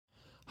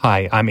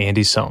Hi, I'm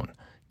Andy Sohn.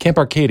 Camp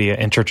Arcadia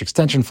and Church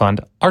Extension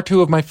Fund are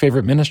two of my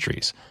favorite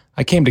ministries.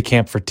 I came to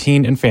camp for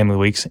teen and family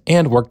weeks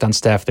and worked on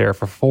staff there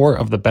for 4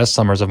 of the best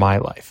summers of my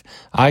life.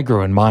 I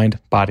grew in mind,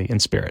 body,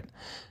 and spirit.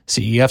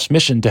 CEF's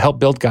mission to help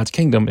build God's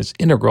kingdom is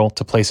integral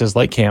to places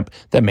like camp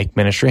that make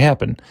ministry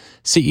happen.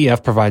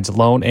 CEF provides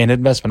loan and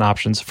investment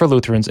options for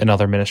Lutherans and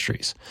other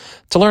ministries.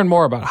 To learn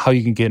more about how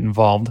you can get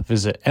involved,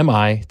 visit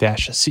mi-cef.org.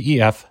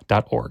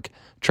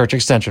 Church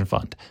Extension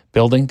Fund,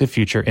 building the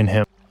future in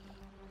Him.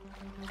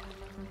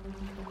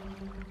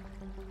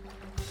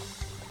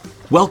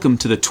 Welcome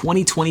to the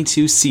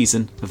 2022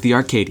 season of the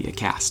Arcadia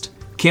Cast.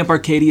 Camp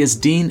Arcadia's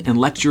Dean and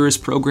Lecturers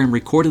program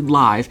recorded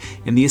live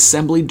in the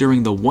assembly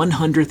during the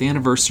 100th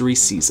anniversary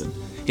season.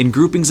 In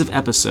groupings of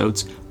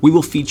episodes, we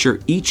will feature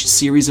each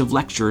series of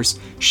lectures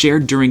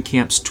shared during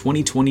camp's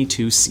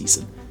 2022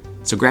 season.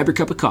 So grab your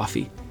cup of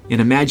coffee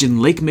and imagine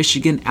Lake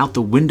Michigan out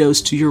the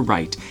windows to your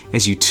right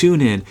as you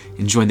tune in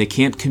and join the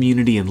camp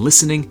community in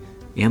listening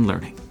and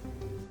learning.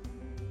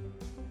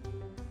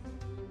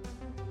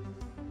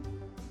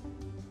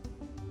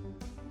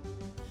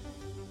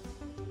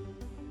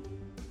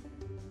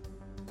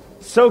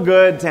 So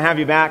good to have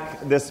you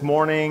back this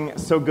morning.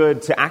 So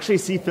good to actually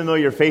see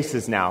familiar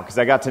faces now, because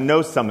I got to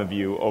know some of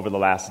you over the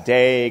last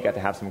day, got to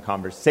have some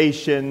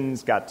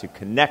conversations, got to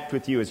connect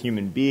with you as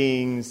human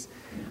beings,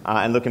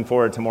 and looking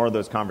forward to more of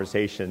those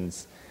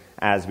conversations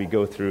as we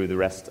go through the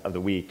rest of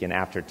the week and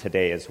after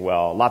today as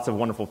well. Lots of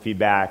wonderful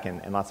feedback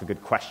and lots of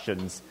good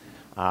questions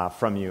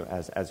from you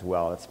as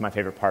well. It's my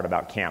favorite part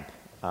about camp,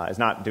 is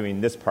not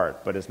doing this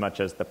part, but as much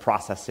as the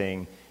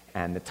processing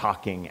and the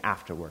talking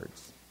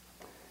afterwards.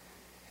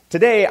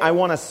 Today, I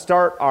want to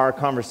start our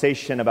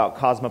conversation about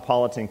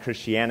cosmopolitan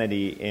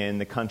Christianity in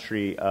the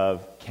country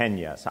of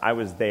Kenya. So I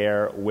was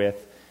there with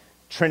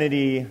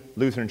Trinity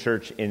Lutheran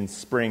Church in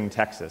Spring,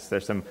 Texas.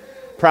 There's some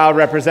proud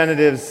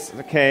representatives.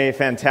 Okay,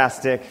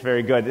 fantastic,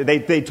 very good.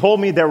 They told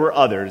me there were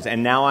others,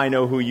 and now I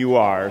know who you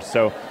are,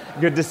 so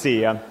good to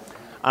see you.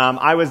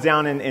 I was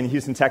down in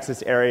Houston,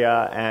 Texas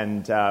area,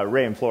 and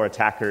Ray and Flora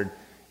Tackard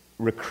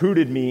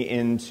recruited me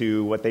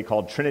into what they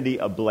called Trinity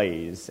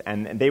Ablaze,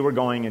 and they were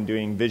going and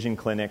doing vision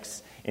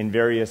clinics in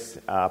various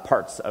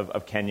parts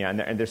of Kenya,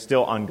 and they're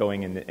still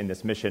ongoing in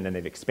this mission, and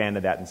they've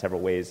expanded that in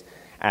several ways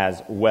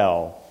as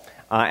well.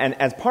 And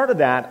as part of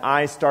that,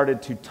 I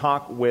started to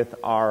talk with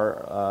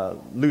our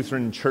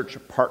Lutheran church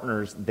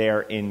partners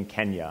there in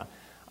Kenya,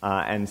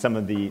 and some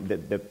of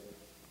the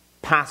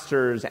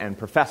pastors and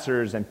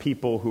professors and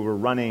people who were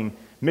running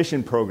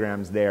mission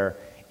programs there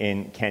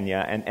in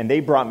Kenya, and they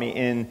brought me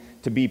in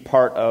to be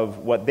part of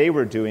what they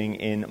were doing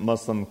in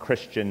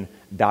Muslim-Christian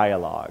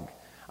dialogue.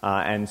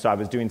 And so I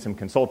was doing some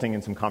consulting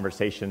and some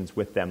conversations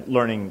with them,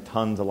 learning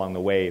tons along the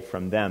way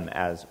from them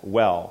as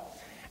well.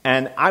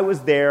 And I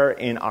was there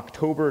in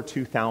October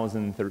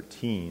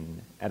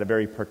 2013 at a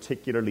very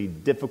particularly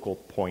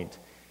difficult point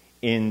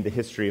in the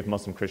history of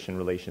Muslim-Christian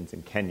relations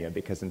in Kenya,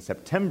 because in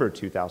September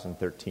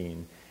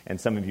 2013, and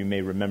some of you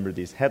may remember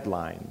these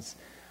headlines,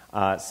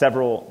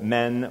 several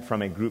men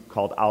from a group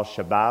called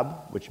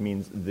Al-Shabaab, which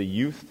means the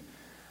youth,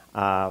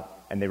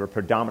 and they were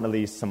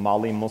predominantly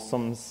Somali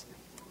Muslims,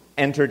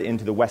 entered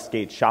into the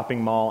Westgate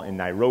shopping mall in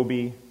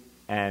Nairobi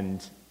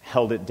and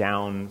held it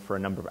down for a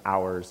number of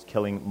hours,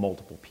 killing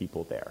multiple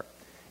people there.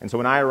 And so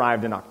when I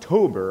arrived in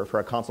October for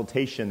a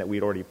consultation that we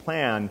had already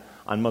planned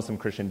on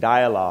Muslim-Christian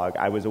dialogue,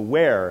 I was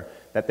aware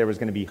that there was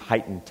going to be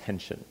heightened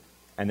tension,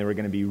 and there were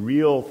going to be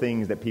real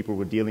things that people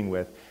were dealing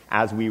with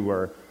as we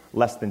were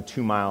less than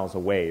 2 miles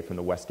away from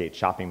the Westgate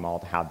shopping mall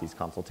to have these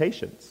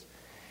consultations.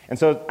 And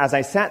so as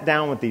I sat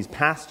down with these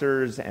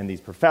pastors and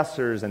these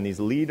professors and these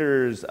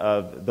leaders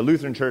of the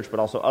Lutheran Church, but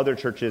also other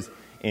churches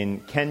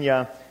in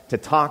Kenya, to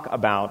talk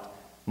about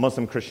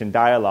Muslim-Christian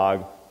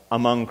dialogue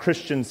among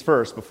Christians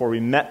first before we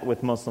met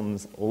with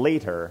Muslims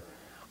later,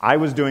 I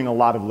was doing a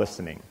lot of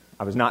listening.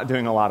 I was not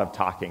doing a lot of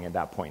talking at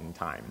that point in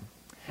time.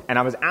 And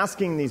I was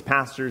asking these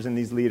pastors and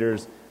these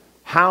leaders,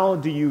 how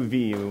do you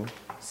view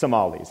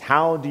Somalis?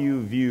 How do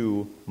you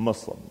view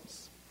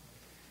Muslims?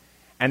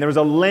 And there was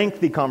a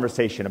lengthy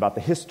conversation about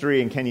the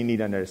history, and Kenya need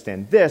to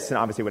understand this, and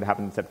obviously what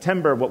happened in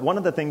September. But one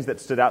of the things that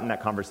stood out in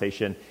that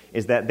conversation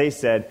is that they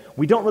said,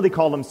 we don't really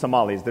call them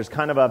Somalis. There's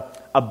kind of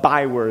a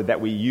byword that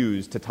we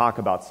use to talk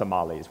about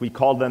Somalis. We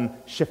call them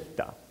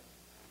shifta.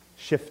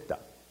 Shifta.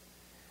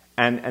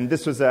 And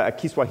this was a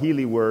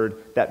Kiswahili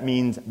word that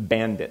means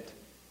bandit.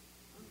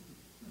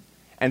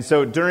 And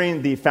so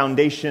during the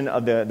foundation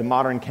of the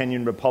modern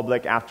Kenyan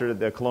Republic, after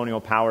the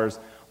colonial powers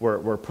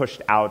were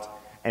pushed out,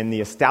 and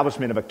the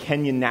establishment of a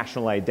Kenyan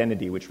national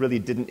identity, which really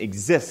didn't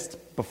exist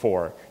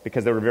before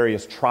because there were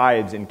various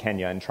tribes in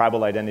Kenya, and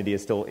tribal identity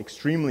is still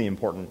extremely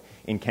important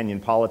in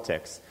Kenyan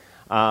politics.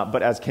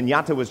 But as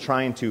Kenyatta was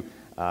trying to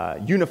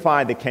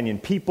unify the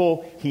Kenyan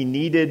people, he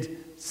needed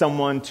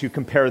someone to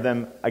compare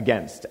them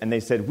against. And they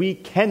said, we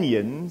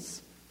Kenyans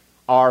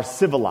are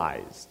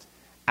civilized,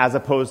 as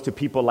opposed to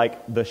people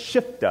like the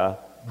Shifta,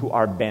 who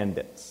are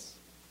bandits.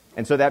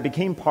 And so that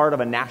became part of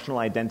a national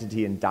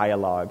identity and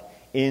dialogue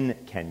in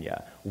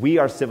Kenya. We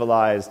are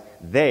civilized,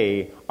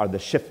 they are the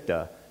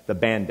Shifta, the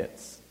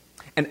bandits.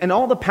 And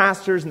all the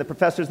pastors and the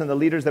professors and the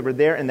leaders that were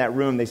there in that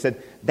room, they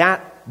said,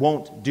 that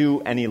won't do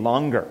any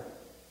longer.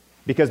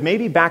 Because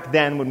maybe back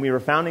then when we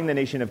were founding the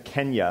nation of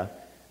Kenya,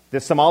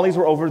 the Somalis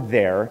were over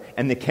there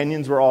and the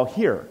Kenyans were all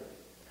here.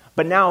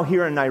 But now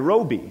here in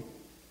Nairobi,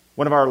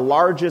 one of our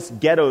largest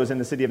ghettos in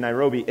the city of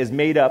Nairobi is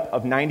made up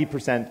of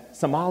 90%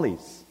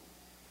 Somalis.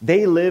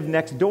 They live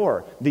next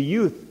door. The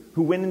youth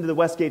who went into the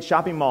Westgate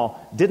shopping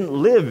mall didn't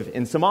live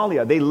in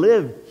Somalia. They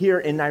live here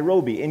in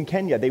Nairobi, in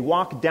Kenya. They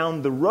walk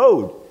down the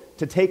road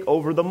to take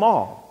over the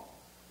mall.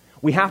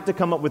 We have to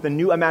come up with a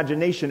new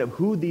imagination of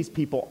who these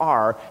people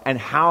are and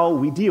how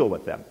we deal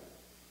with them.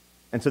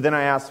 And so then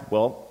I asked,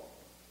 well,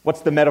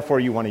 what's the metaphor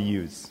you want to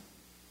use?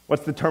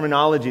 What's the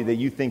terminology that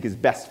you think is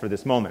best for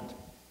this moment?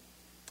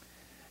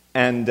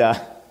 And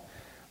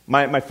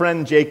my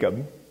friend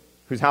Jacob,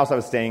 whose house I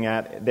was staying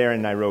at there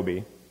in Nairobi,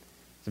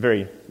 is a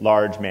very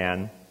large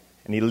man,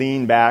 and he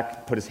leaned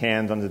back, put his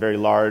hands on his very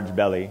large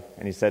belly,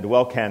 and he said,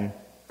 well, Ken,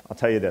 I'll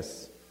tell you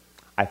this.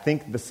 I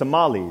think the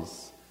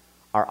Somalis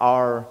are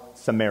our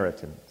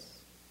Samaritans.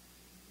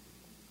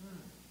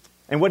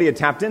 And what he had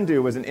tapped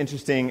into was an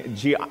interesting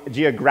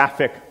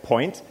geographic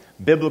point,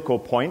 biblical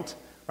point,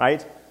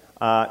 right?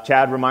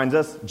 Chad reminds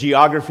us,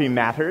 geography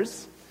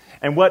matters.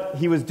 And what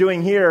he was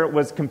doing here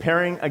was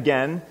comparing,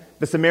 again,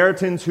 the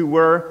Samaritans who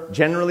were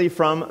generally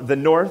from the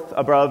north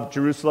above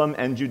Jerusalem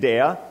and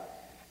Judea,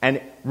 and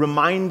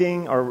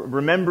remembering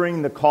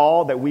the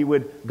call that we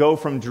would go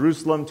from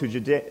Jerusalem to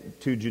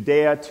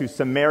Judea to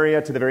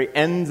Samaria to the very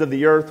ends of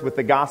the earth with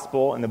the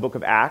gospel in the book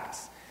of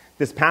Acts.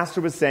 This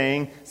pastor was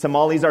saying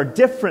Somalis are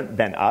different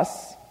than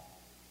us.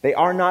 They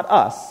are not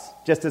us,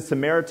 just as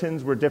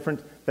Samaritans were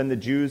different than the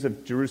Jews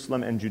of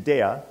Jerusalem and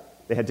Judea.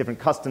 They had different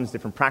customs,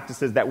 different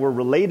practices that were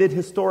related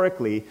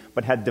historically,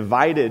 but had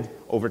divided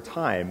over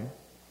time.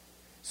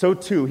 So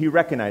too, he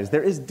recognized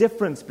there is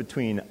difference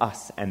between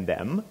us and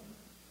them,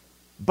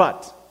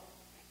 but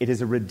it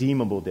is a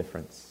redeemable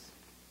difference.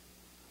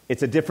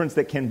 It's a difference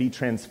that can be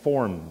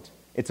transformed.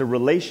 It's a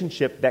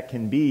relationship that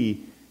can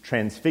be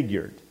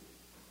transfigured.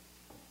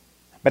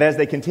 But as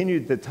they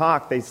continued to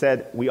talk, they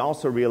said, we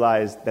also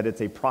realize that it's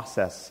a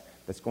process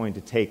that's going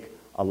to take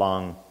a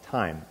long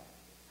time.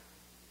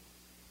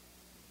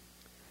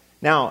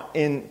 Now,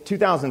 in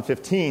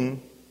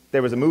 2015,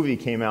 there was a movie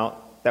came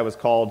out that was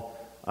called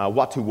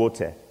Watu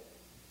Wote.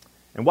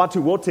 And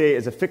Watu Wote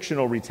is a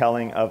fictional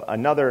retelling of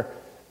another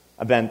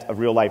event of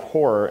real-life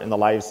horror in the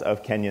lives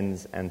of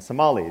Kenyans and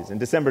Somalis. In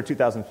December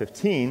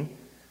 2015,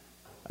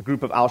 a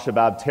group of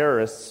al-Shabaab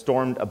terrorists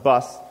stormed a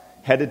bus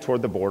headed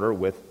toward the border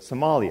with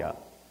Somalia.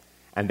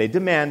 And they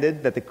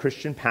demanded that the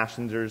Christian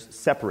passengers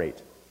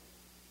separate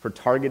for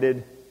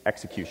targeted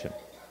execution.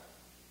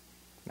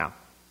 Now,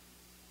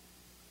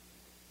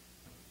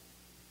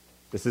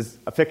 this is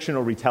a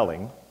fictional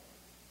retelling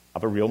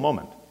of a real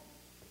moment.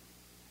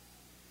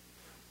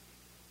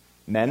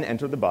 Men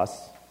enter the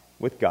bus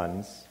with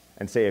guns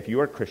and say, if you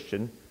are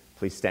Christian,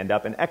 please stand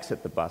up and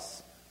exit the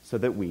bus so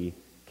that we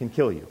can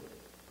kill you.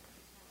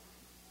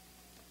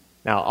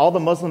 Now, all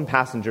the Muslim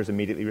passengers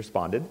immediately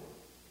responded,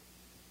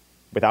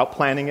 without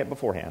planning it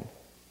beforehand,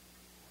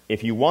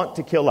 if you want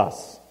to kill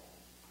us,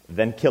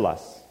 then kill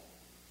us.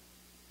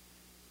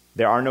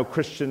 There are no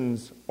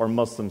Christians or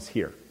Muslims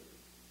here.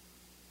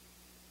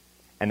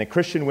 And the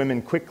Muslim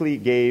women quickly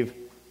gave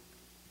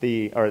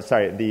the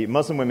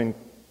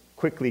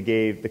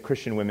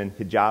Christian women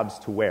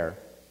hijabs to wear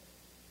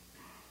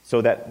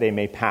so that they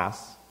may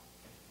pass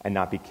and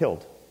not be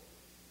killed.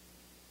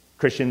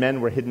 Christian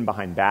men were hidden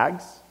behind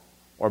bags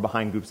or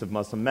behind groups of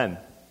Muslim men,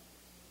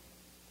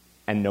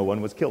 and no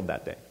one was killed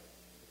that day.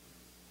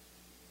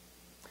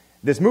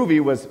 This movie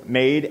was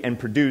made and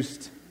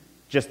produced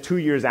just 2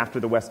 years after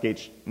the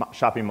Westgate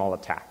shopping mall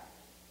attack.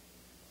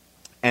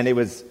 And it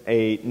was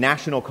a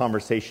national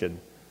conversation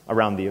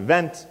around the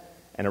event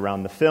and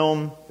around the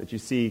film that you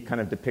see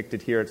kind of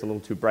depicted here. It's a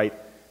little too bright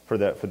for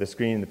the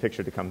screen and the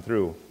picture to come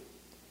through.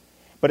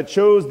 But it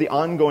shows the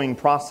ongoing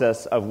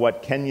process of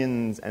what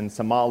Kenyans and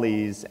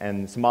Somalis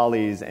and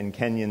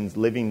Kenyans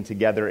living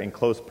together in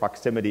close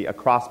proximity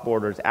across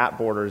borders, at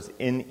borders,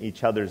 in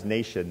each other's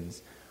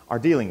nations are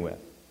dealing with.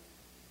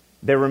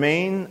 There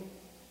remain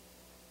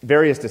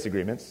various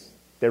disagreements.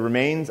 There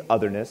remains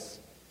otherness.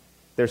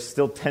 There's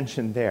still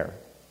tension there.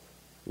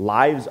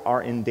 Lives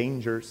are in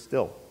danger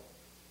still.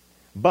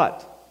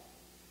 But,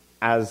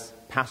 as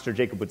Pastor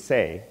Jacob would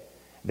say,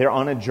 they're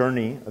on a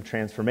journey of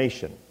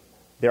transformation.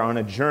 They're on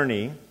a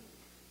journey,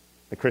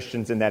 the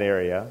Christians in that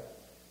area,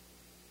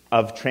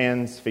 of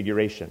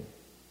transfiguration.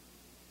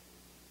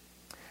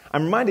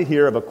 I'm reminded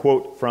here of a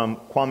quote from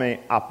Kwame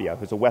Appiah,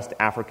 who's a West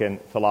African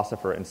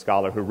philosopher and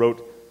scholar who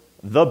wrote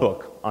the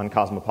book on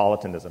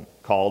cosmopolitanism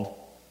called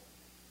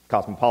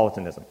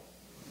Cosmopolitanism.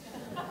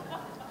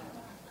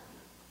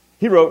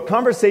 He wrote,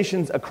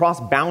 conversations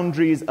across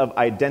boundaries of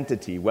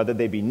identity, whether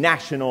they be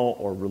national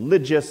or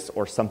religious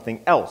or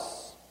something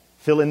else,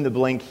 fill in the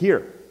blank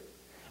here,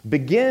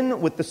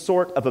 begin with the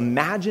sort of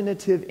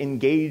imaginative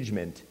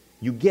engagement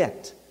you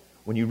get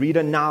when you read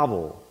a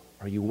novel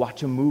or you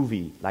watch a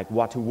movie like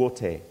Watu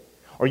Wote,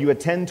 or you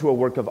attend to a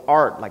work of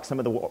art, like some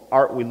of the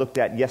art we looked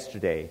at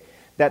yesterday,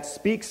 that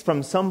speaks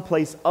from some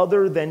place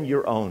other than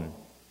your own.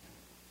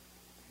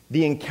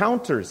 The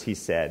encounters, he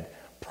said,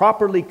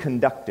 properly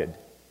conducted,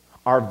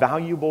 are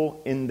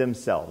valuable in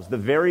themselves. The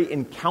very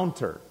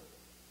encounter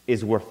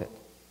is worth it.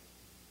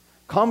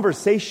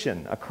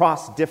 Conversation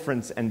across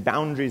difference and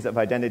boundaries of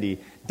identity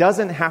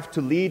doesn't have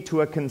to lead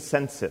to a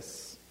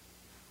consensus,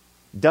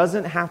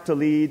 doesn't have to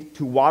lead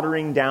to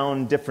watering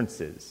down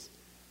differences,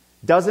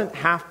 doesn't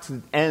have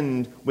to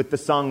end with the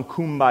song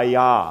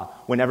Kumbaya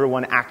when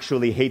everyone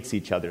actually hates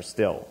each other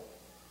still.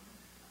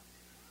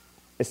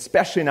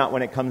 Especially not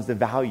when it comes to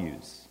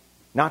values,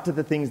 not to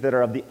the things that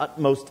are of the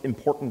utmost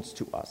importance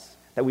to us,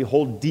 that we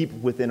hold deep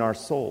within our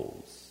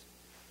souls.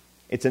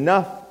 It's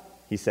enough,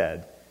 he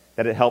said,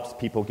 that it helps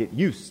people get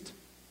used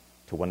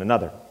to one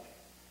another.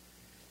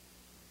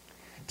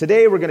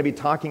 Today we're going to be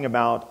talking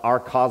about our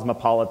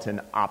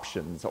cosmopolitan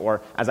options,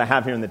 or as I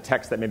have here in the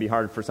text that may be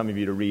hard for some of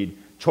you to read,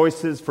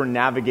 choices for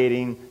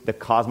navigating the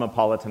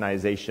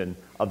cosmopolitanization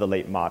of the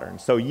late modern.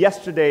 So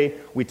yesterday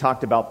we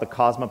talked about the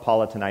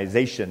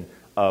cosmopolitanization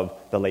of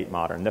the late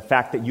modern, the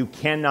fact that you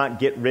cannot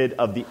get rid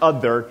of the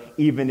other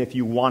even if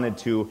you wanted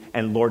to,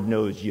 and Lord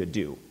knows you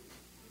do.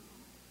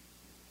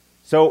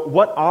 So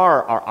what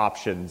are our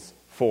options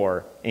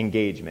for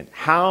engagement?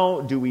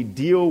 How do we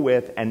deal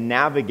with and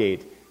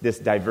navigate this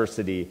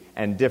diversity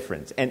and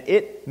difference? And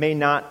it may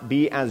not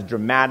be as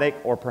dramatic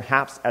or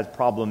perhaps as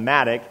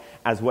problematic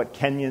as what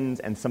Kenyans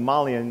and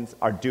Somalians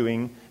are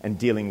doing and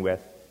dealing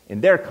with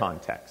in their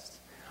context.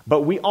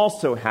 But we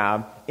also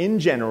have, in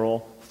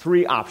general,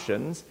 3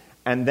 options,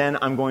 and then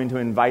I'm going to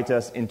invite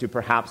us into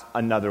perhaps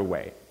another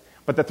way.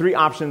 But the 3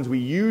 options we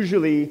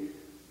usually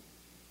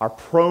are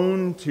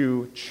prone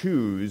to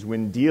choose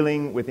when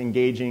dealing with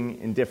engaging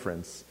in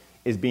difference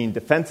is being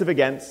defensive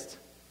against,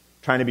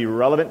 trying to be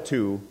relevant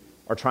to,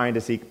 or trying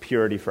to seek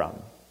purity from.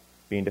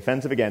 Being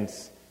defensive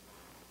against,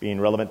 being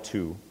relevant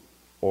to,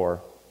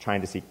 or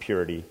trying to seek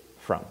purity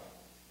from.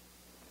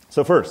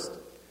 So first,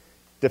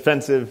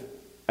 defensive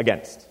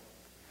against.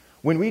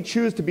 When we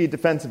choose to be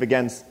defensive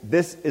against,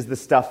 this is the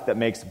stuff that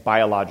makes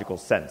biological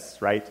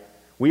sense, right?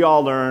 We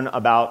all learn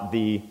about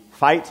the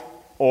fight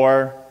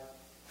or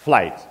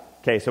flight.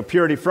 Okay, so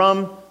purity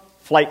from,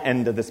 flight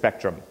end of the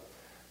spectrum.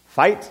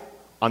 Fight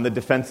on the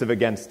defensive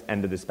against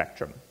end of the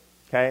spectrum.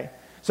 Okay?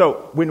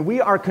 So when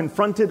we are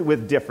confronted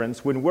with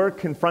difference, when we're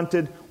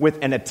confronted with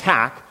an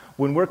attack,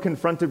 when we're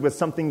confronted with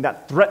something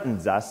that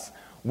threatens us,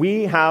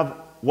 we have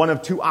one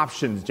of 2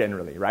 options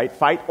generally, right?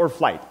 Fight or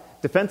flight.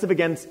 Defensive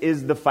against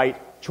is the fight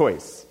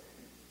choice.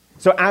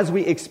 So as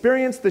we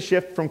experience the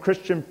shift from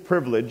Christian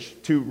privilege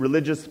to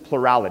religious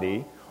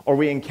plurality, or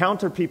we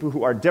encounter people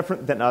who are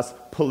different than us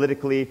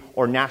politically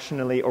or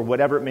nationally or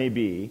whatever it may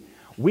be,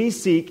 we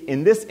seek,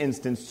 in this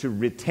instance, to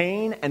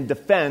retain and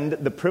defend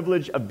the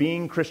privilege of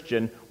being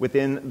Christian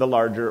within the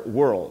larger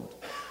world.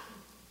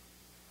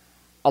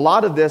 A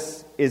lot of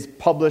this is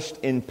published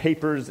in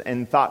papers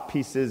and thought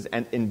pieces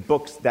and in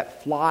books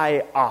that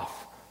fly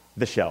off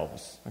the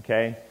shelves,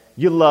 okay?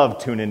 You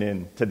love tuning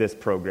in to this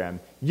program.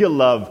 You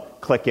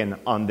love clicking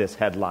on this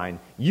headline.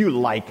 You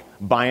like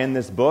buying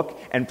this book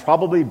and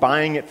probably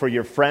buying it for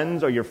your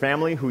friends or your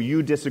family who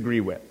you disagree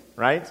with,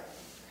 right?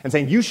 And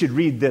saying, you should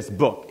read this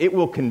book. It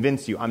will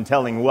convince you. I'm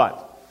telling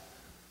what.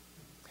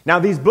 Now,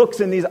 these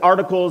books and these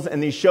articles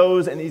and these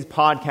shows and these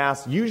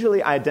podcasts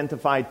usually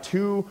identify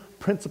 2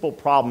 principal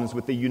problems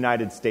with the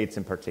United States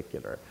in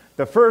particular.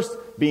 The first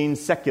being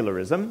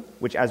secularism,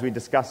 which, as we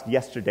discussed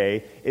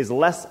yesterday, is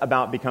less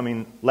about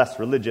becoming less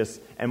religious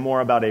and more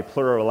about a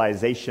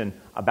pluralization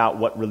about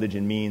what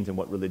religion means and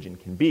what religion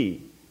can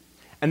be.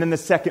 And then the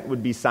second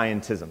would be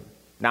scientism.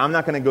 Now, I'm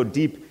not going to go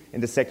deep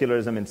into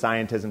secularism and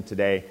scientism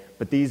today,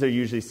 but these are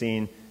usually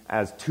seen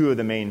as 2 of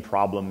the main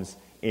problems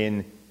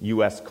in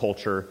U.S.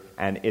 culture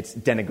and its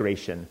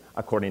denigration,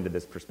 according to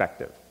this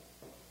perspective.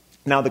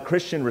 Now, the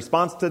Christian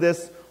response to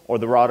this, or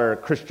the broader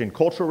Christian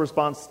cultural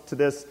response to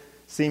this,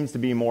 seems to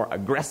be more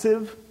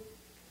aggressive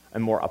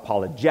and more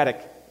apologetic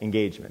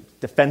engagement,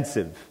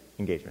 defensive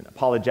engagement.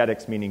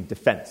 Apologetics meaning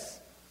defense.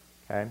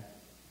 Okay?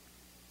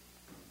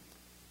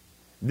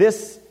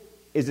 This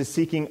is a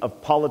seeking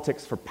of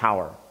politics for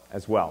power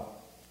as well.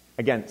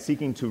 Again,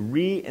 seeking to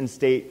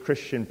reinstate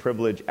Christian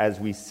privilege as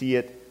we see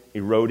it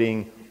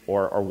eroding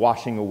or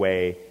washing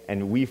away,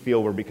 and we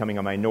feel we're becoming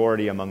a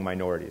minority among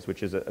minorities,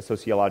 which is a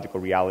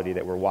sociological reality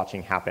that we're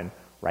watching happen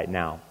right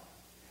now.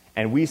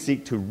 And we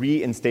seek to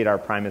reinstate our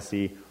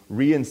primacy,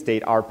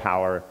 reinstate our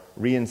power,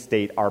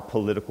 reinstate our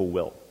political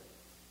will.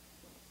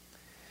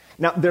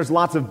 Now, there's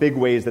lots of big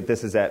ways that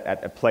this is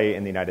at play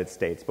in the United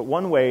States, but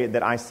one way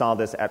that I saw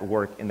this at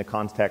work in the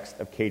context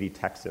of Katy,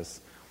 Texas,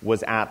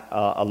 was at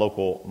a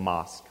local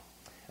mosque.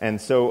 And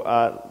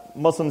so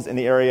Muslims in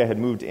the area had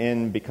moved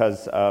in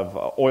because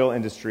of oil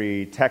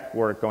industry, tech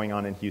work going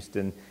on in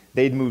Houston.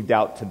 They'd moved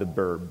out to the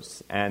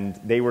burbs, and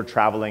they were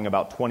traveling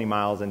about 20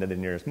 miles into the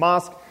nearest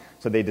mosque,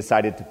 so they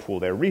decided to pool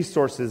their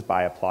resources,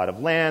 buy a plot of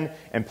land,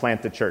 and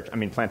plant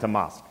a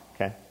mosque,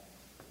 okay?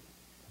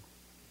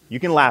 You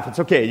can laugh, it's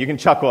okay. You can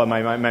chuckle at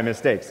my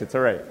mistakes, it's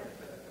all right.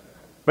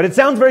 But it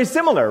sounds very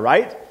similar,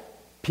 right?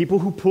 People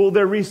who pooled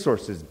their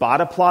resources,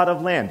 bought a plot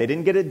of land. They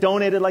didn't get it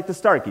donated like the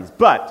Starkeys,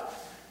 but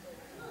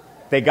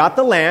they got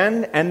the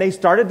land and they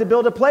started to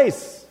build a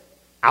place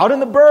out in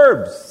the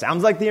burbs.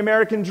 Sounds like the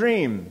American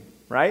dream,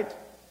 right?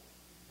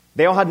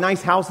 They all had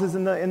nice houses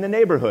in the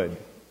neighborhood.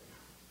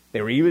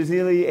 They were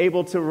easily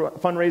able to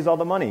fundraise all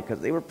the money because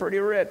they were pretty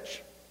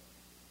rich.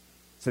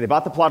 So they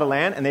bought the plot of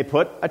land and they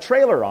put a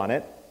trailer on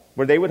it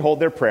where they would hold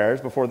their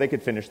prayers before they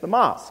could finish the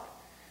mosque.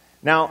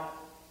 Now,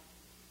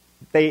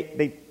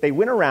 they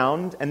went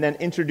around and then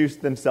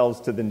introduced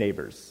themselves to the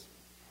neighbors,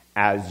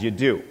 as you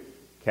do,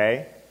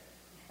 okay?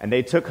 And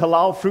they took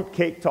halal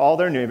fruitcake to all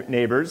their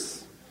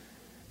neighbors,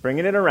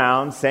 bringing it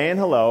around, saying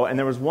hello, and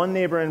there was one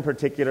neighbor in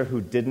particular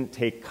who didn't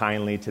take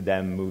kindly to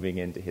them moving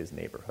into his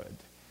neighborhood.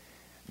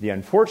 The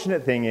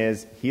unfortunate thing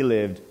is he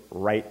lived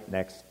right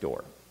next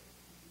door.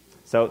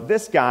 So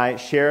this guy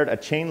shared a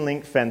chain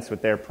link fence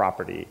with their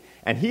property,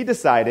 and he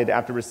decided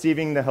after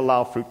receiving the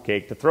halal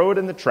fruitcake to throw it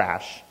in the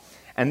trash.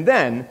 And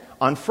then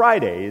on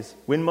Fridays,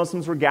 when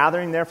Muslims were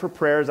gathering there for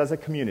prayers as a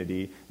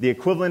community, the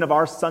equivalent of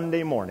our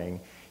Sunday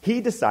morning, he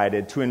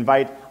decided to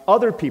invite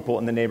other people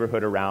in the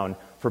neighborhood around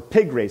for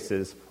pig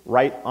races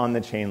right on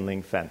the chain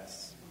link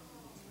fence.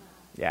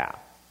 Yeah.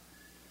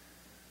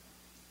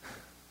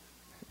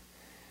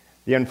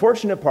 The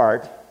unfortunate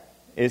part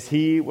is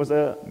he was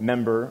a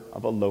member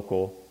of a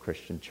local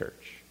Christian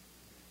church.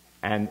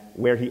 And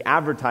where he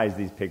advertised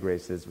these pig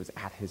races was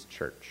at his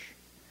church.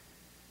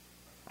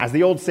 As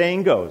the old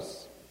saying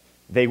goes,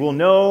 they will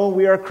know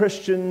we are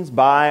Christians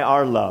by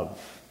our love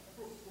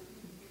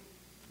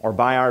or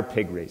by our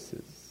pig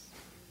races.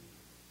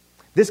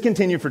 This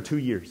continued for 2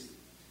 years.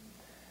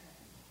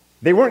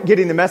 They weren't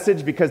getting the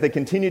message because they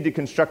continued to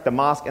construct the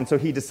mosque, and so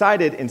he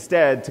decided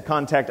instead to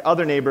contact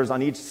other neighbors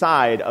on each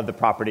side of the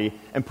property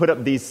and put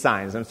up these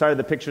signs. I'm sorry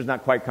the picture's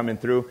not quite coming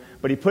through,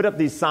 but he put up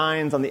these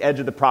signs on the edge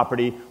of the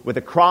property with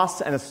a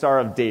cross and a Star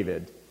of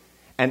David.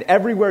 And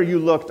everywhere you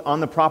looked on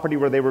the property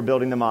where they were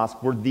building the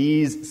mosque were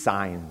these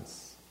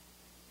signs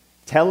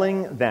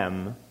telling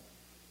them,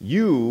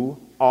 you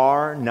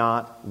are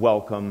not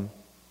welcome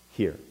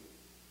here.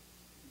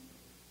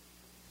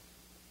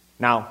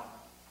 Now,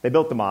 they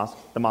built the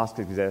mosque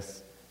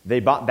exists,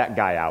 they bought that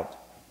guy out.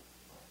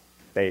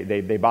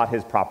 They bought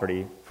his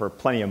property for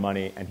plenty of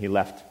money, and he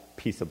left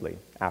peaceably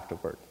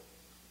afterward.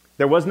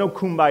 There was no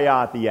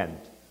kumbaya at the end.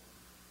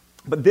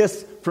 But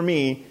this, for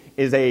me,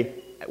 is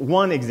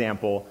one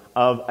example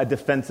of a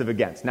defensive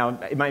against. Now,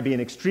 it might be an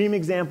extreme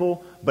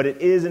example, but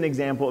it is an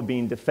example of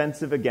being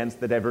defensive against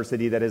the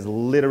diversity that has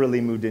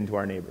literally moved into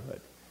our neighborhood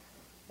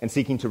and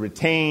seeking to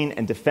retain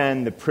and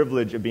defend the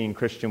privilege of being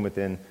Christian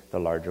within the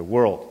larger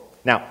world.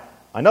 Now,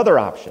 another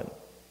option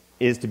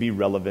is to be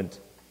relevant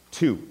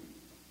to.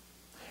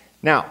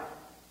 Now,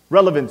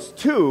 relevance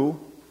to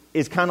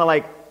is kind of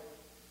like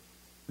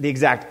the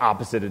exact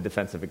opposite of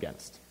defensive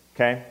against.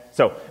 Okay?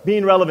 So,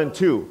 being relevant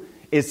to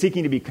is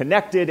seeking to be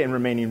connected and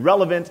remaining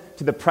relevant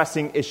to the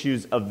pressing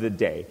issues of the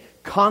day,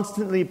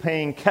 constantly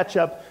playing catch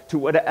up to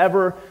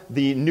whatever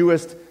the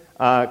newest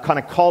kind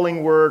of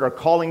calling word or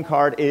calling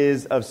card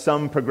is of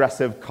some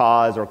progressive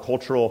cause or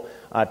cultural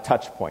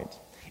touch point.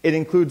 It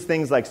includes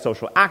things like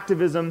social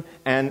activism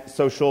and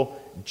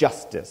social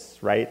justice,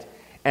 right?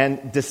 And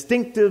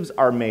distinctives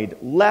are made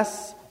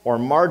less or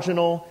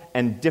marginal,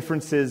 and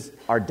differences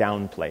are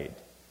downplayed.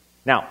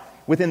 Now,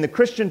 within the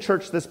Christian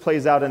church, this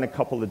plays out in a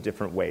couple of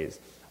different ways.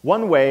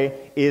 One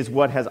way is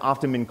what has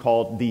often been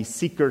called the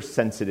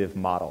seeker-sensitive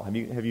model. Have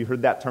you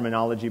heard that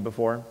terminology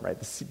before? Right?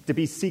 To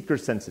be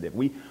seeker-sensitive.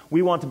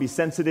 We want to be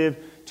sensitive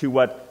to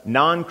what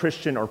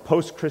non-Christian or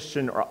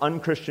post-Christian or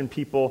unchristian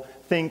people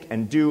think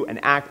and do and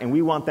act, and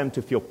we want them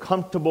to feel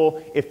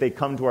comfortable if they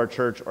come to our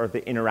church or if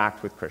they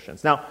interact with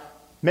Christians. Now,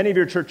 many of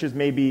your churches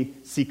may be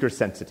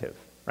seeker-sensitive,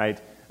 right?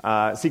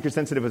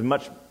 Seeker-sensitive is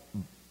much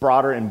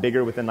broader and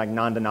bigger within like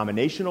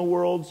non-denominational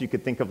worlds. You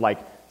could think of like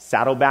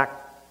Saddleback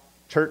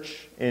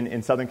Church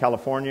in Southern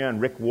California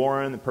and Rick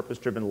Warren, the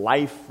Purpose-Driven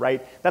Life,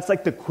 right? That's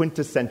like the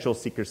quintessential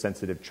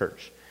seeker-sensitive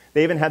church.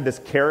 They even had this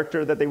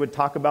character that they would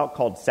talk about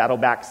called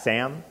Saddleback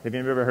Sam. Have you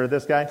ever heard of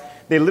this guy?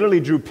 They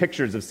literally drew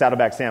pictures of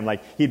Saddleback Sam.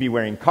 Like, he'd be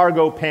wearing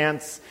cargo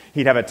pants,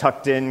 he'd have a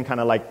tucked-in kind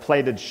of like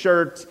plaited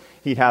shirt,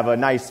 he'd have a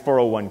nice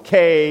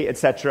 401k,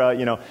 etc.,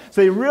 you know. So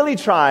they really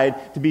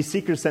tried to be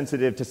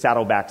seeker-sensitive to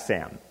Saddleback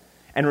Sam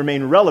and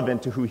remain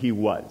relevant to who he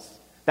was.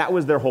 That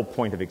was their whole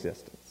point of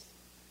existence.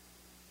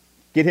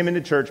 Get him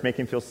into church, make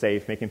him feel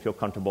safe, make him feel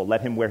comfortable,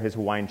 let him wear his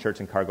Hawaiian shirts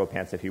and cargo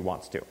pants if he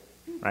wants to,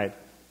 right?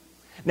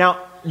 Now,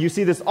 you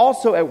see this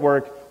also at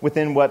work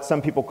within what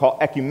some people call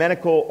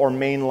ecumenical or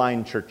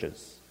mainline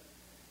churches.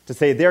 To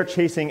say they're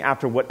chasing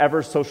after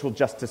whatever social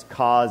justice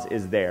cause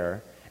is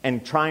there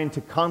and trying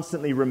to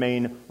constantly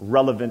remain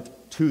relevant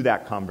to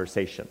that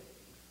conversation.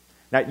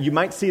 Now, you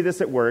might see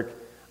this at work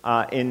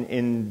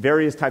in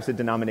various types of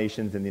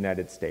denominations in the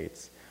United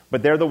States.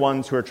 But they're the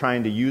ones who are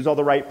trying to use all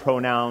the right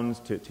pronouns,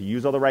 to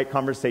use all the right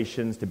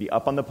conversations, to be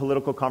up on the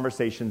political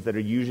conversations that are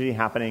usually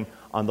happening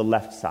on the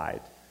left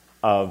side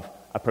of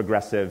a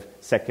progressive,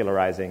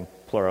 secularizing,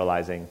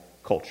 pluralizing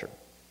culture.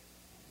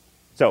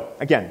 So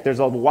again, there's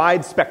a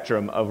wide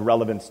spectrum of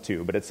relevance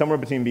too, but it's somewhere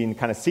between being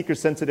kind of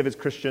seeker-sensitive as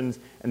Christians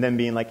and then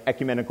being like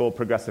ecumenical,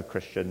 progressive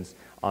Christians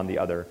on the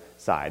other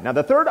side. Now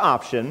the third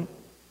option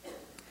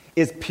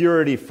is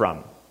purity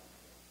from.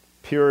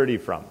 Purity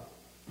from.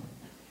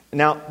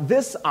 Now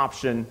this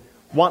option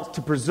wants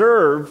to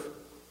preserve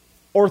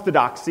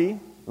orthodoxy,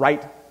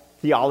 right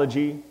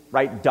theology,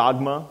 right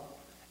dogma,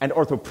 and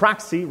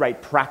orthopraxy,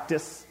 right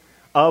practice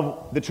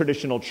of the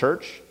traditional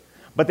church,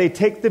 but they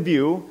take the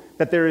view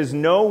that there is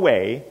no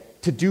way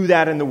to do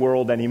that in the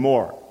world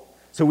anymore.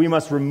 So we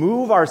must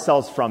remove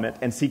ourselves from it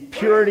and seek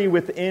purity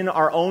within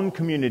our own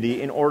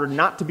community in order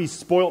not to be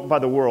spoilt by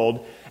the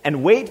world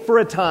and wait for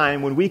a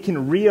time when we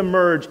can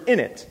reemerge in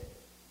it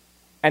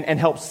and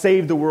help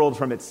save the world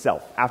from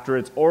itself after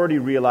it's already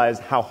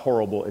realized how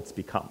horrible it's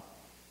become.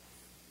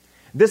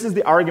 This is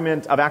the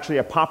argument of actually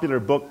a popular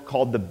book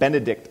called The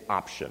Benedict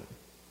Option.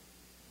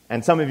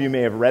 And some of you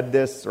may have read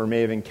this or may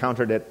have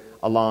encountered it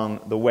along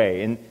the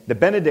way. In The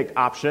Benedict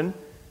Option,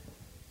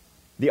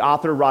 the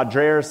author Rod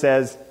Dreher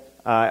says,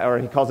 or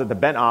he calls it the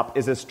Ben-Op,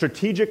 is a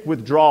strategic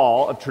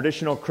withdrawal of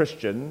traditional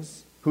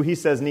Christians who he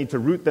says need to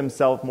root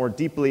themselves more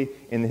deeply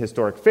in the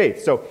historic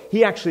faith. So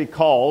he actually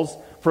calls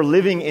for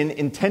living in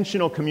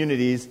intentional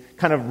communities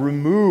kind of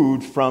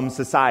removed from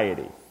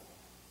society.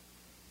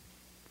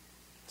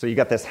 So you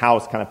got this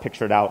house kind of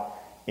pictured out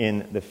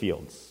in the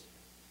fields.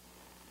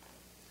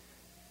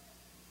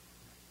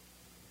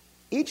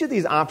 Each of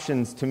these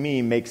options, to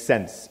me, makes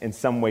sense in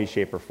some way,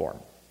 shape, or form.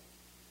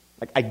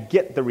 Like, I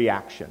get the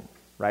reaction,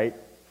 right?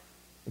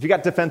 If you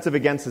got defensive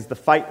against is the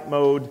fight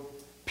mode,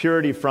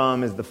 purity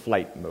from is the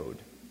flight mode,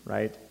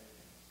 right?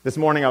 This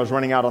morning I was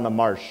running out on the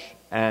marsh,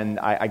 and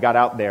I got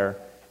out there,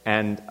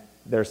 and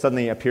there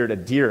suddenly appeared a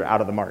deer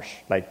out of the marsh.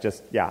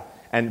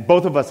 And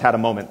both of us had a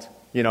moment,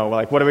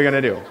 like, what are we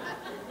going to do?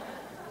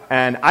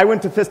 And I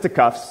went to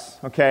fisticuffs,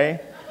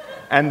 okay?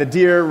 And the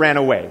deer ran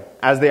away,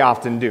 as they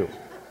often do.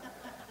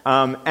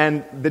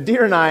 And the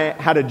deer and I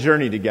had a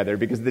journey together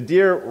because the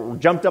deer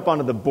jumped up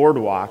onto the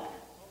boardwalk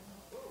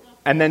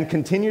and then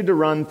continued to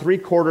run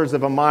 3/4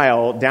 of a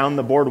mile down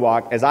the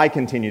boardwalk as I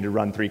continued to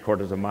run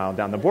 3/4 of a mile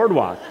down the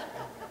boardwalk.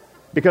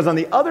 Because on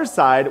the other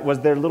side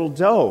was their little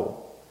doe.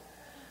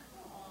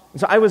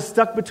 So I was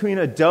stuck between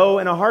a doe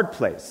and a hard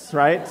place,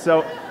 right?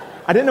 So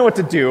I didn't know what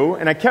to do,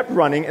 and I kept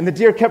running, and the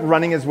deer kept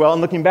running as well,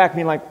 and looking back,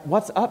 being like,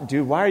 what's up,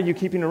 dude? Why are you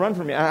keeping a run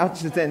from me?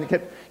 And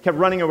kept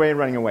running away and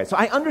running away. So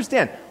I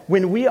understand,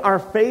 when we are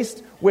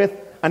faced with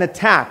an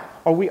attack,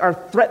 or we are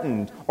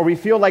threatened, or we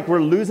feel like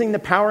we're losing the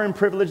power and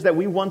privilege that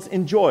we once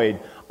enjoyed,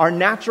 our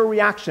natural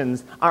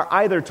reactions are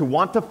either to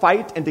want to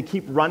fight and to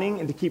keep running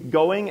and to keep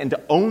going and to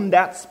own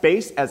that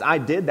space, as I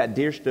did. That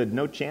deer stood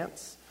no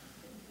chance.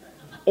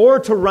 Or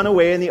to run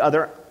away in the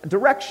other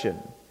direction.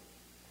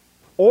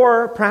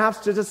 Or perhaps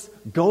to just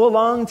go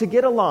along to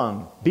get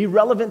along, be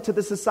relevant to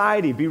the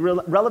society, be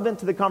relevant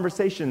to the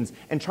conversations,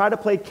 and try to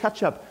play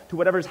catch-up to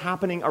whatever's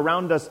happening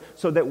around us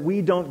so that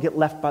we don't get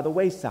left by the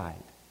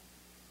wayside.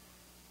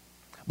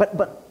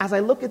 But as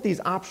I look at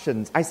these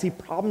options, I see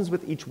problems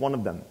with each one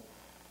of them.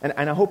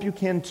 And I hope you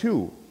can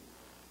too.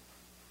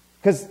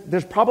 Because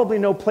there's probably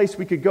no place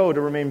we could go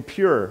to remain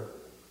pure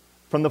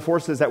from the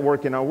forces at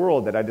work in our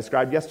world that I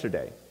described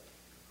yesterday.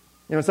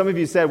 Some of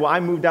you said, well, I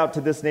moved out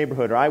to this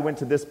neighborhood, or I went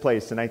to this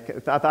place, and I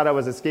thought I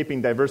was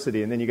escaping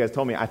diversity, and then you guys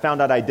told me, I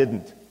found out I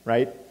didn't,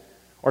 right?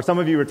 Or some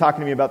of you were talking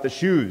to me about the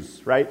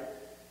shoes, right?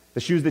 The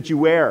shoes that you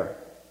wear.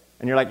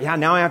 And you're like, yeah,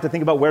 now I have to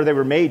think about where they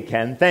were made,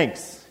 Ken.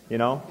 Thanks,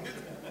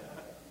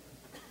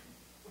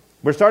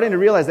 We're starting to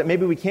realize that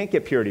maybe we can't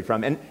get purity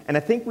from. And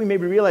I think we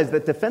maybe realize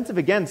that defensive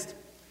against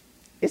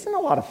isn't a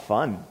lot of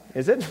fun,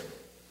 is it?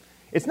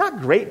 It's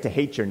not great to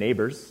hate your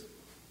neighbors.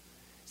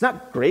 It's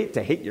not great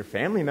to hate your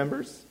family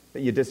members that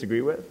you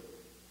disagree with.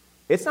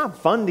 It's not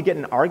fun to get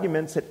in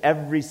arguments at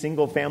every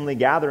single family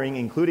gathering,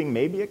 including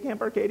maybe at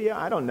Camp Arcadia.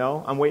 I don't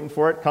know. I'm waiting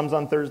for it. Comes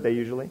on Thursday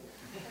usually.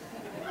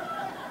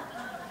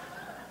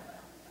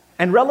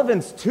 And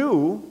relevance,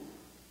 too,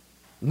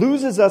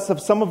 loses us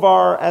of some of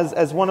our,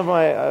 as one of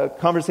my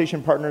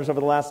conversation partners over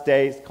the last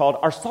days called,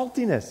 our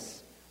saltiness.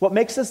 What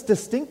makes us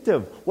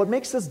distinctive, what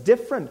makes us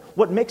different,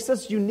 what makes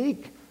us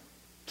unique,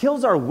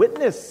 kills our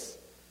witness,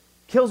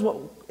 kills what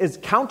is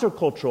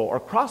countercultural or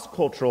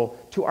cross-cultural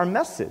to our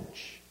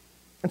message.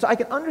 And so I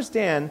can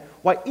understand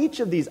why each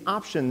of these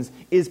options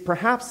is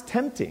perhaps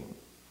tempting.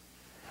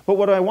 But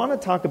what I want to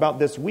talk about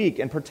this week,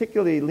 and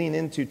particularly lean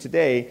into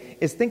today,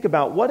 is think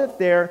about what if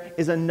there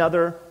is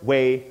another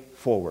way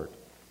forward?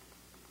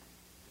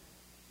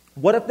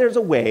 What if there's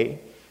a way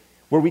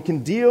where we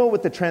can deal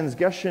with the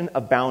transgression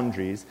of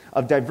boundaries,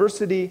 of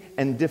diversity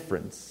and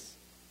difference,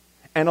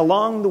 and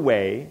along the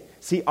way,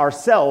 see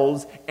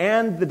ourselves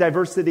and the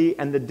diversity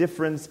and the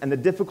difference and the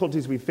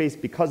difficulties we face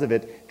because of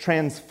it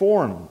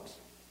transformed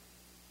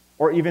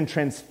or even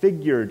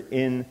transfigured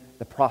in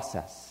the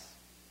process?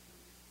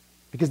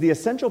 Because the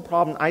essential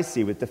problem I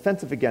see with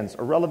defensive against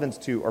or relevance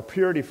to or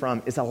purity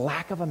from is a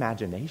lack of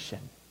imagination.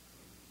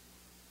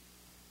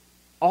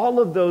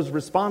 All of those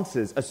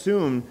responses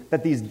assume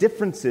that these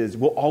differences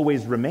will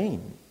always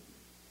remain.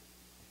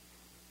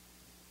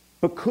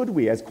 But could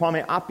we, as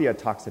Kwame Appiah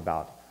talks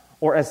about,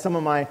 or as some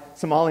of my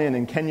Somalian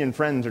and Kenyan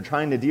friends are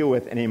trying to deal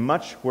with in a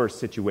much worse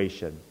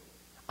situation,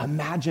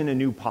 imagine a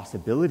new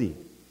possibility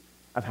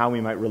of how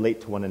we might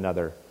relate to one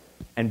another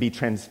and be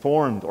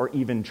transformed or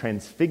even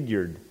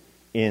transfigured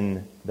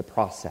in the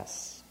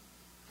process?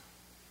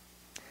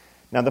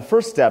 Now, the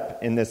first step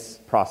in this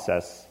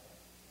process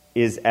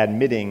is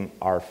admitting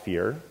our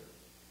fear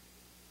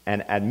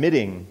and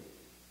admitting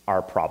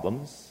our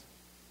problems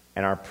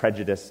and our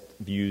prejudiced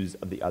views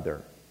of the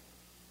other.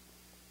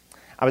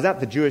 I was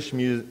at the Jewish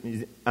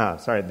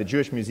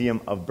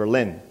Museum of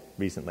Berlin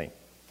recently,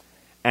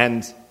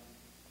 and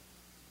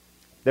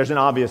there's an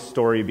obvious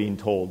story being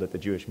told at the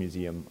Jewish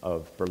Museum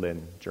of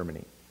Berlin,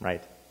 Germany,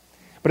 right?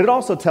 But it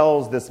also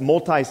tells this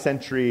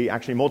multi-century,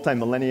 actually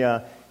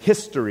multi-millennia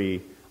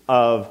history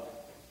of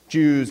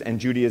Jews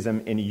and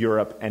Judaism in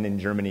Europe and in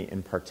Germany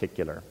in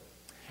particular.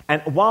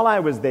 And while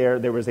I was there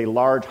was a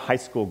large high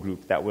school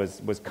group that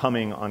was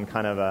coming on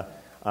kind of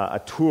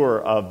a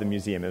tour of the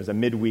museum. It was a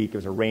midweek. It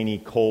was a rainy,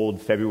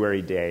 cold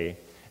February day.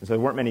 And so there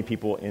weren't many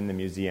people in the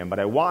museum. But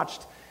I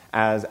watched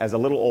as a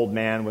little old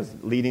man was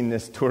leading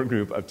this tour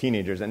group of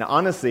teenagers. And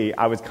honestly,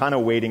 I was kind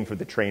of waiting for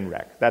the train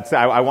wreck.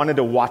 I wanted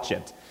to watch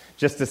it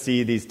just to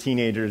see these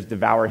teenagers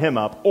devour him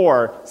up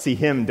or see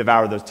him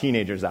devour those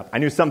teenagers up. I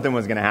knew something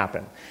was going to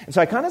happen. And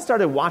so I kind of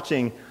started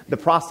watching the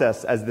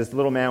process as this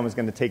little man was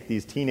going to take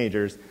these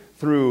teenagers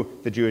through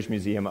the Jewish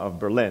Museum of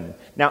Berlin.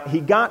 Now, he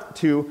got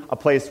to a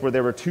place where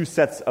there were two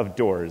sets of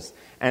doors.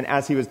 And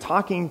as he was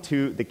talking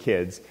to the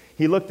kids,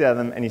 he looked at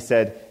them and he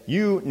said,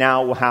 "You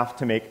now will have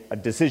to make a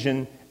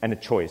decision and a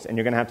choice, and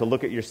you're going to have to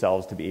look at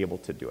yourselves to be able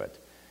to do it."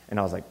 And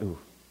I was like, ooh,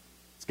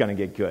 it's going to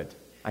get good.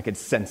 I could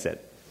sense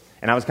it.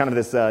 And I was kind of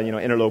this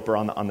interloper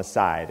on the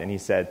side. And he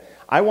said,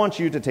 "I want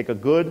you to take a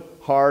good,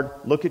 hard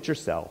look at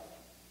yourself.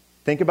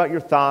 Think about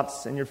your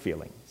thoughts and your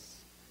feelings.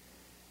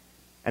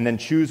 And then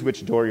choose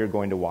which door you're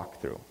going to walk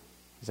through."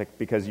 He's like,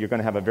 because you're going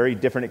to have a very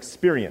different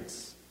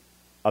experience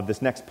of this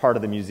next part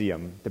of the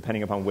museum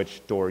depending upon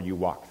which door you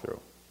walk through.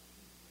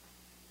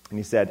 And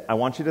he said, "I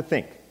want you to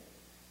think.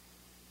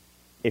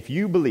 If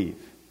you believe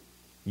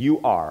you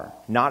are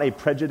not a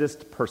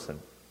prejudiced person,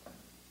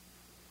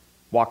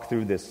 walk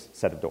through this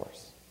set of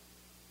doors.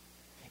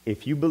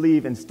 If you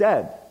believe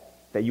instead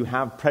that you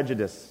have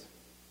prejudice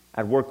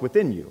at work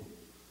within you,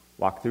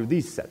 walk through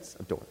these sets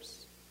of doors.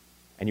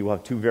 And you will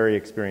have two very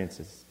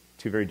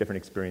different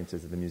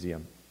experiences of the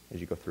museum as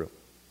you go through."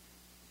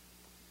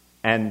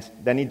 And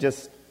then he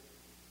just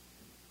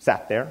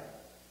sat there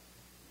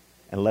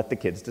and let the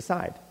kids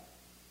decide.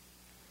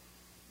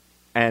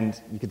 And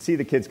you could see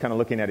the kids kind of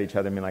looking at each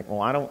other and being like,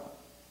 "Well, I don't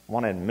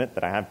want to admit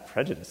that I have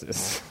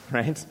prejudices,"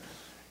 right?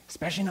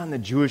 Especially not in the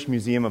Jewish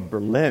Museum of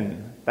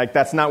Berlin. Like,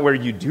 that's not where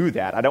you do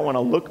that. I don't want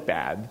to look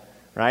bad,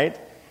 right?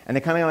 And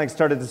they kind of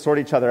started to sort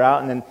each other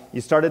out, and then you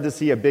started to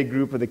see a big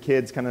group of the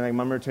kids kind of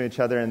murmur to each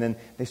other, and then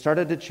they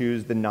started to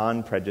choose the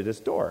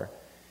non-prejudiced door.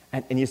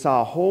 And you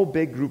saw a whole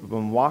big group of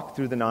them walk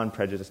through the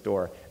non-prejudiced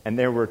door, and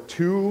there were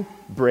two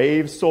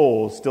brave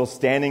souls still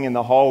standing in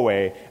the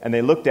hallway, and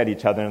they looked at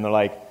each other, and they're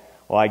like,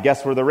 "Well, I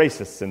guess we're the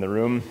racists in the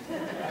room."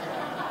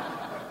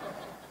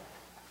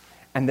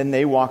 And then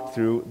they walked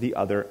through the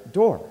other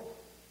door.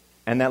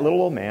 And that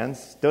little old man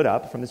stood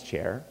up from his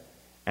chair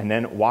and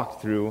then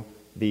walked through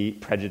the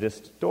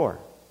prejudiced door.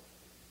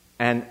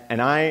 And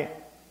I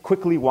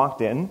quickly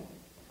walked in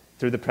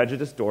through the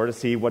prejudiced door to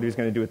see what he was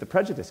going to do with the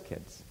prejudiced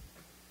kids.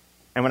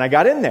 And when I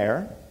got in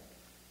there,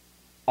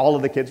 all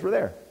of the kids were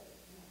there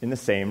in the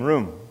same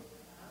room.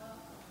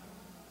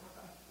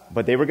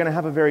 But they were going to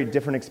have a very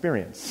different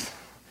experience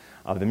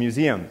of the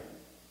museum.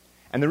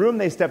 And the room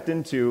they stepped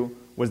into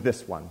was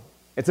this one.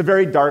 It's a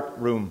very dark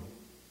room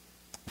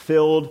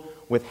filled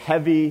with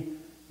heavy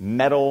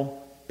metal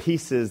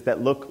pieces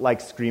that look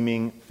like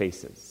screaming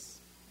faces.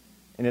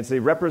 And it's a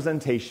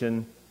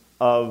representation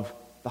of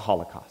the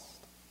Holocaust.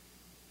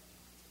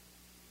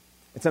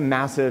 It's a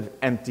massive,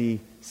 empty,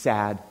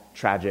 sad,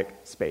 tragic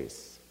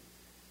space.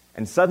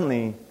 And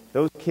suddenly,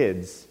 those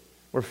kids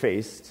were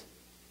faced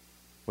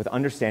with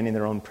understanding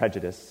their own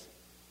prejudice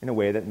in a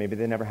way that maybe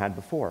they never had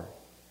before.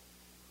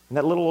 And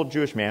that little old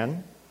Jewish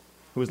man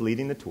who was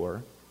leading the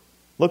tour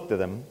looked at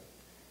them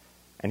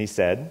and he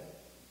said,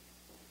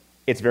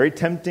 "It's very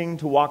tempting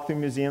to walk through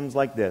museums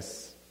like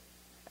this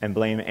and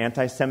blame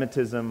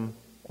anti-Semitism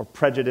or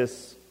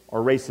prejudice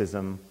or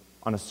racism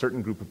on a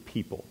certain group of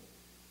people."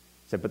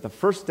 He said, "But the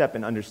first step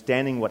in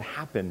understanding what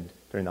happened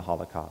during the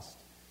Holocaust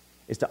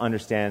is to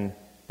understand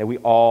that we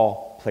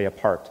all play a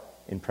part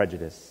in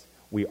prejudice.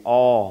 We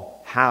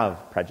all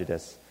have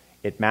prejudice.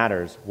 It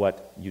matters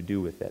what you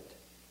do with it,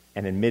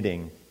 and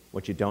admitting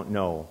what you don't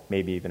know,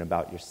 maybe even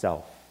about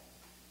yourself."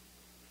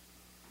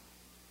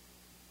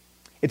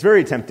 It's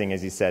very tempting,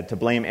 as he said, to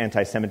blame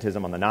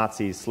anti-Semitism on the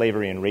Nazis,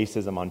 slavery and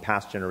racism on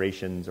past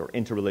generations, or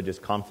interreligious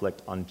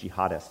conflict on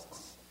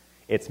jihadists.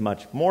 It's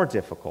much more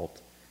difficult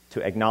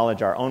to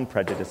acknowledge our own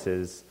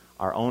prejudices,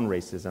 our own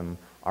racism,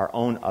 our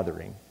own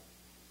othering.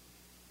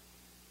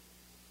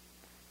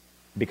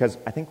 Because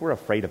I think we're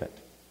afraid of it.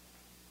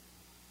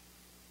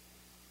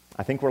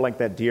 I think we're like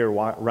that deer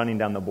running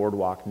down the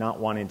boardwalk, not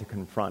wanting to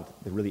confront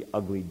the really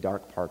ugly,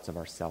 dark parts of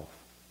ourselves.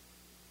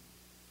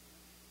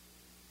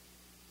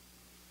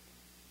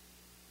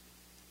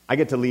 I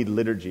get to lead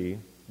liturgy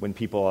when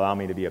people allow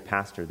me to be a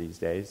pastor these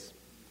days.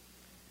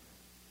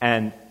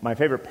 And my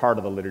favorite part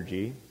of the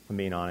liturgy, if I'm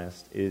being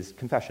honest, is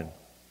confession.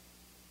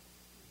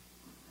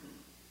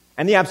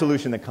 And the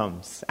absolution that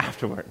comes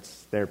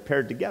afterwards. They're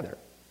paired together.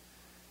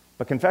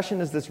 But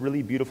confession is this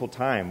really beautiful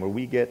time where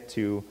we get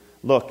to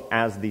look,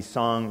 as the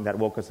song that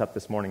woke us up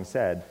this morning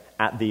said,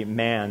 at the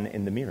man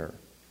in the mirror.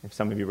 If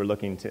some of you were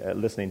listening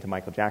to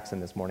Michael Jackson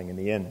this morning in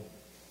the inn.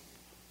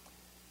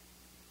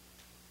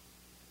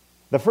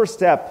 The first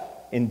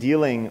step in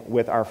dealing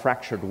with our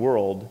fractured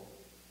world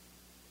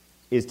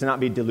is to not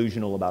be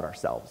delusional about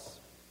ourselves.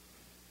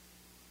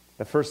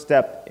 The first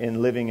step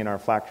in living in our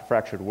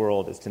fractured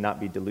world is to not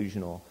be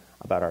delusional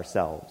about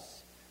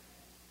ourselves.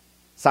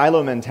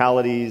 Silo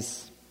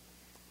mentalities,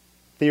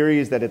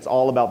 theories that it's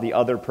all about the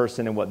other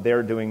person and what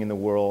they're doing in the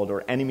world,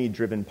 or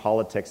enemy-driven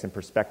politics and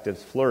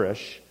perspectives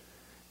flourish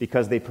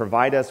because they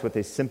provide us with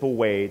a simple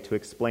way to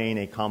explain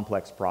a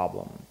complex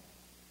problem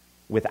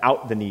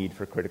without the need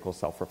for critical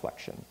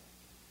self-reflection.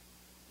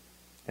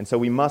 And so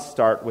we must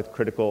start with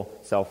critical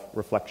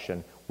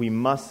self-reflection. We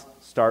must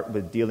start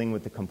with dealing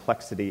with the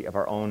complexity of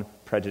our own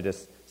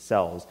prejudiced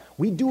selves.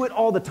 We do it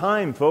all the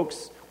time,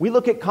 folks. We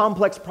look at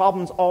complex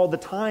problems all the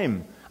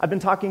time. I've been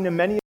talking to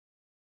many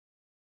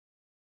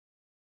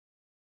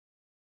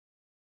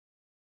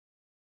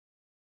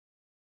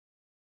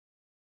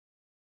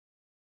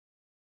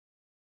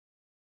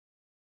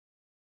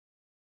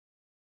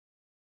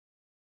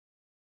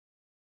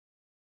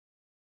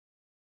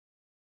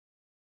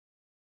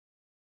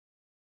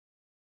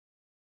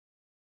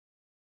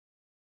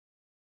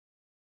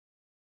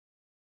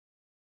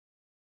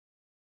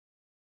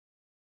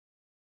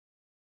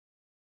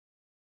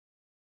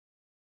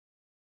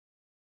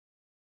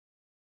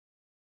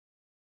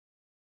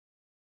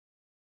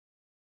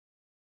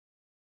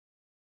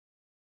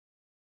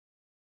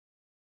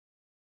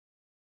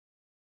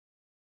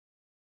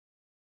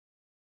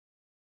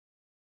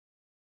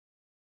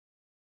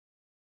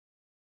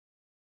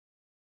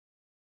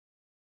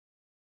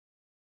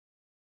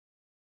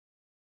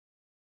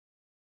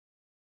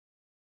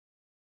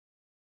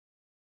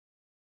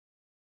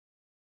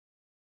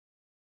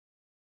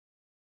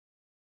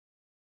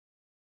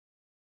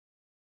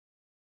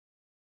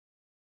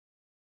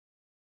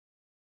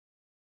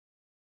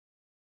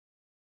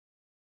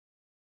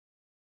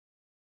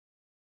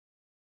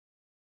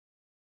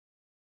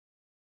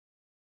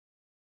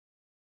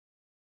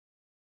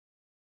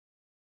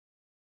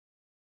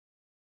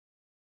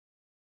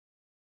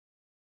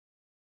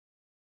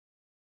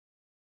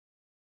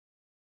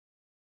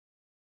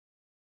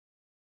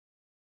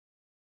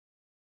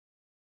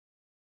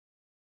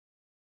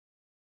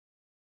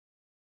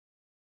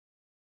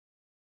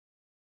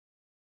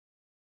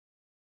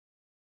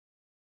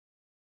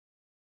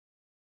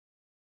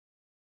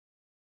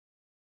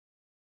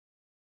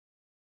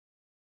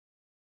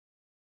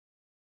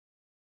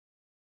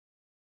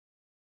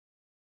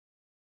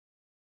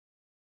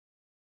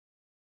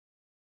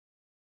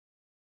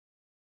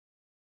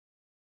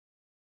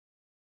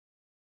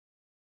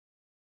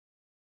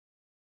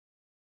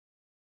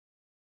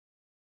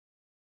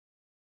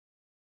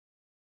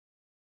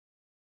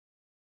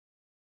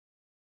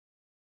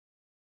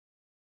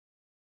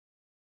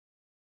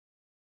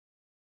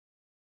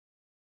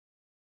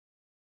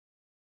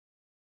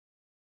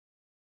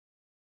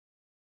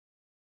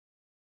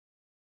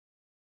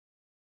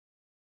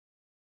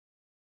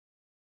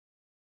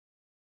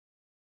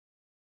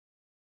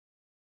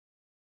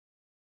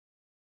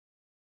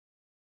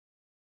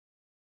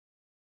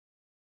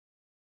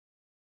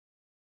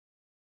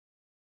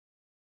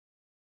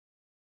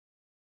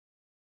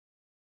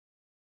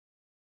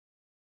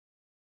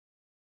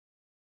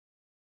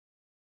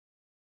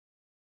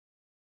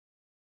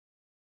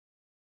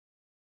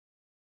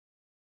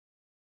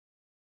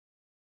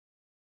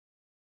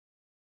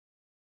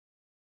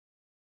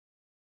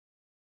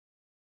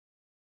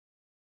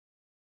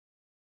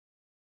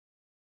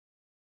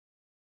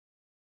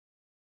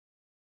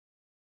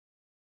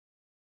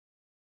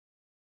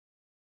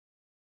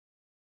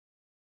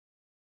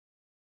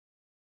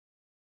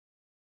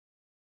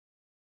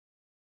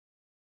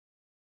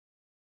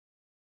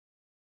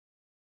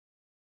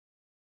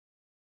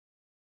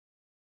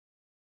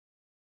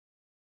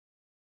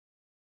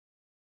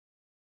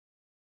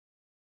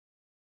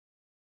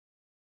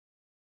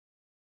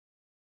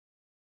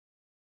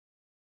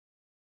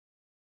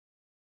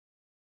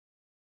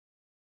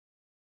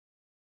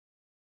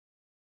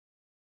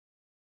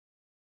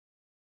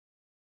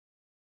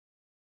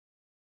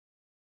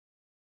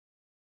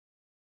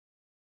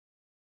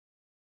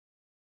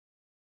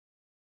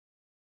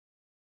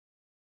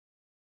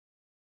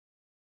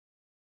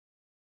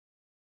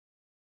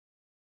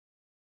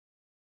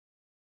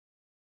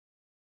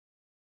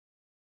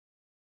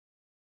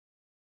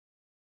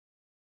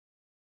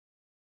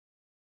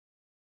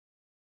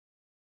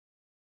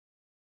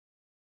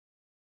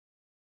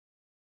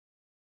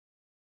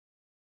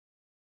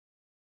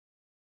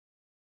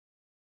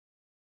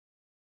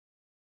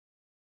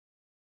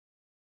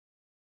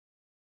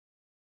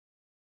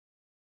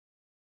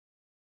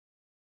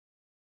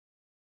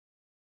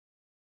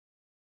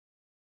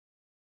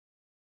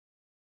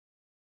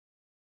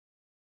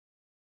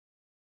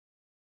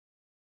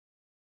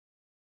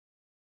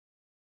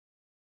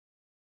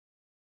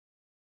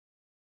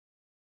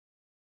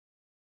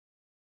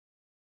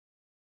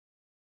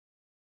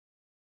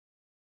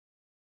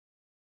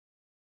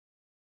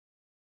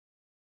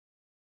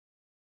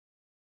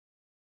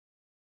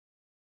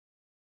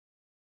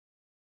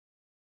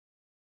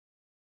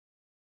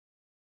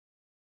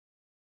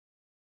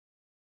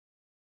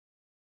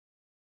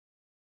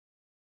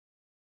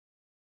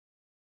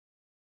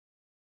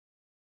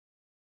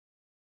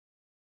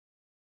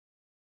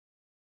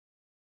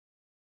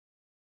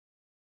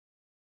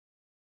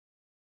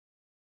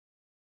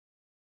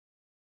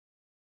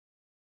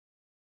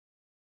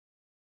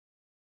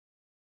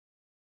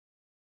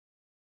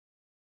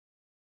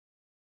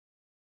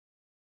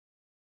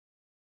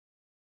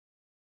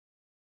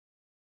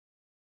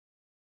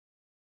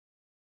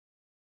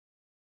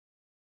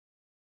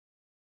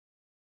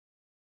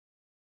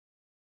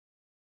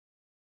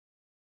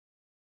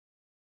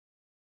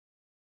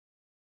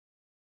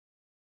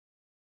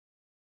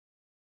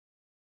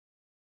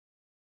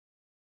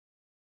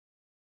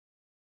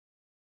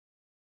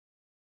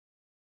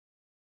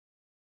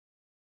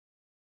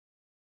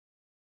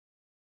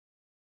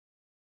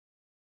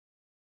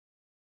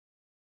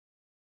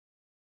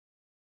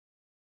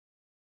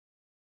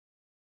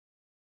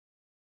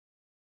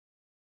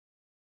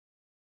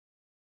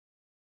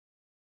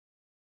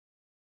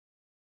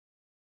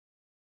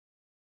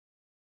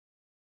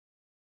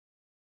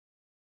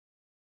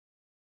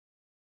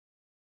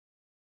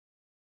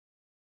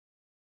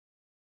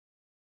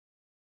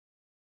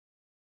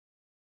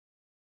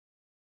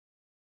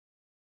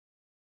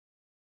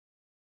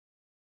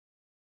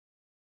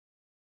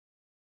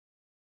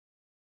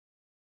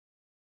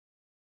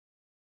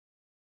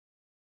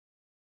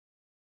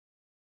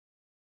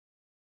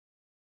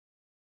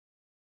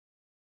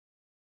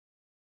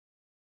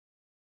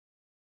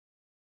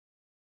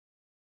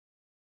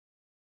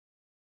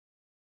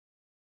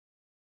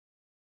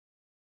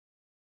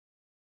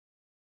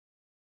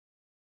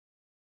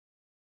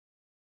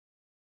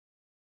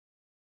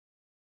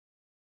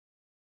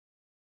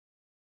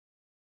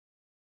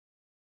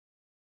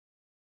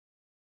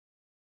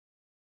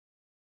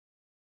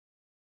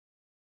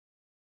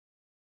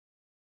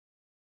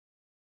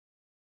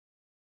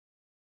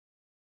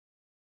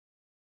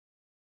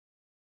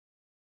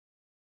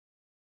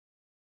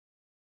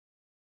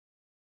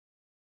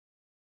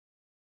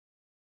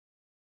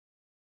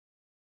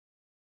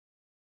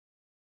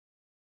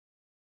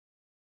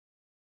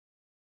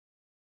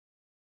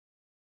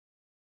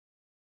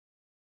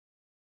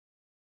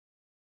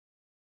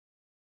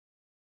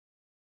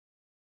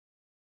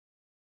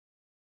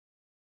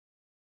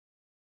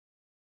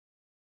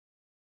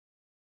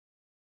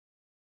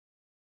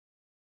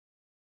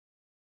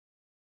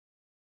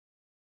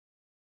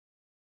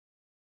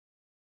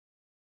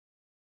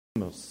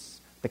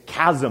the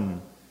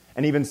chasm.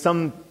 And even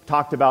some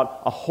talked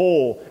about a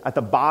hole at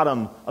the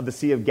bottom of the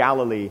Sea of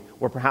Galilee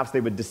where perhaps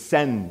they would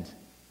descend,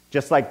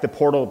 just like the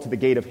portal to the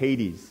gate of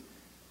Hades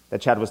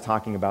that Chad was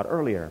talking about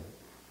earlier.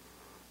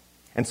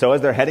 And so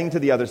as they're heading to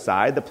the other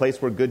side, the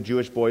place where good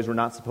Jewish boys were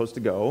not supposed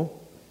to go,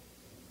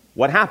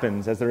 what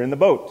happens as they're in the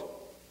boat?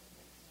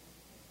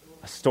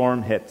 A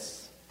storm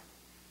hits.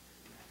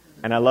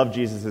 And I love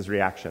Jesus'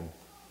 reaction.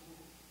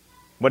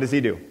 What does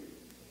he do?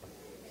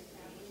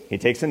 He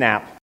takes a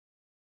nap.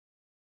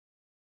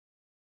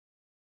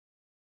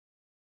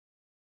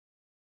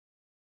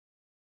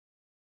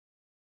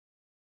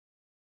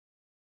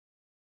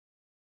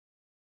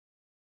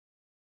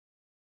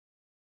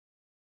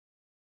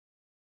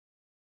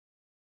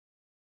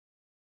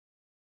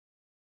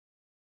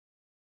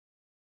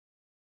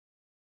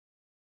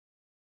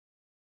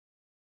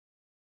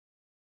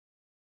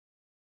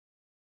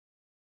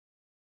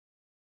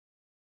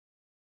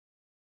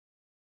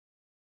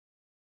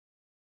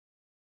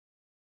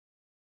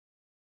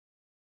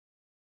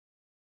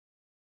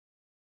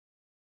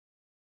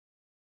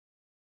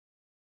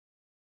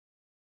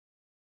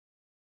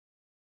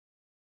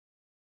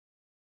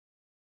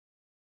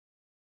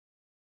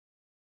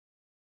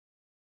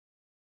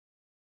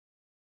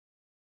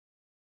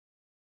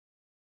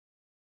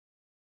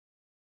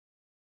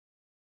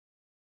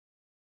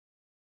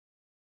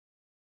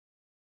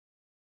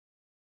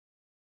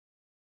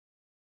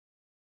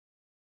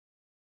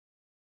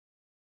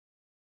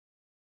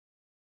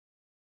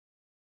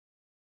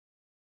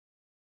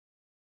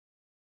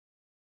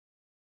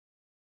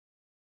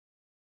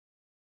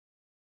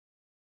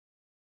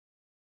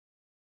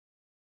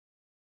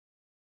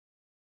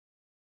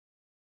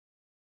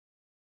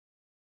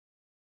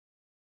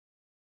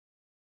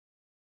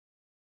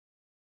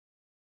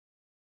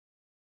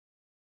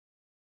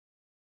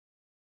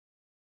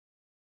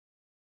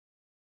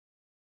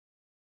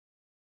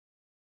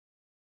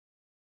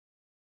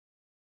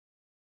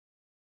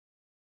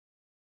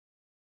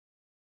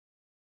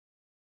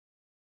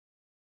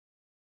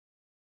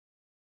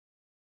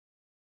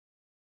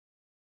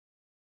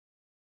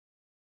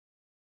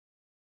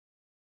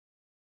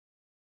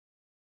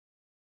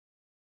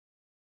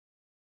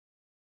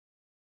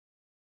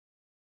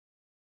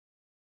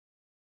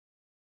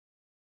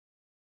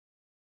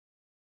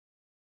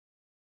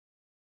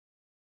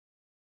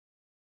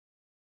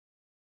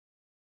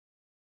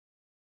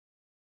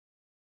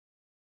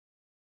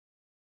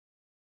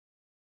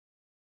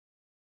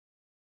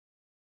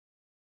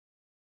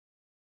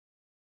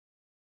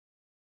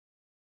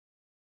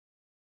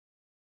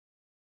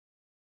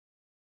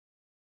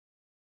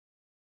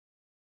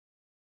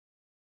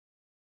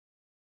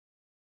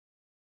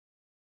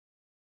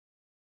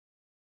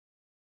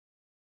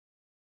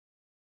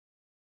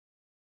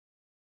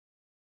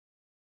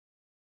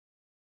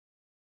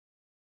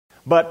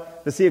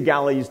 But the Sea of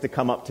Galilee used to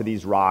come up to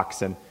these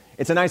rocks, and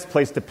it's a nice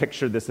place to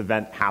picture this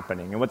event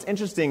happening. And what's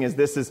interesting is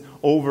this is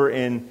over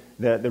in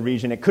the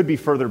region. It could be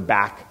further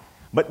back,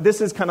 but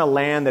this is kind of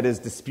land that is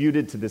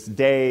disputed to this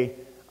day.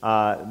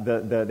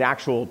 The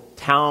actual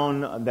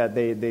town that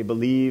they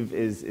believe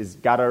is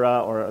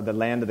Gadara, or the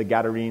land of the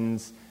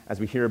Gadarenes,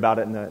 as we hear about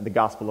it in the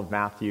Gospel of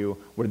Matthew,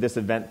 where this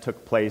event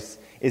took place,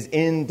 is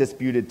in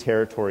disputed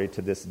territory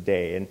to this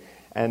day.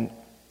 And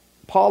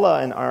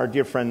Paula and our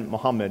dear friend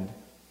Muhammad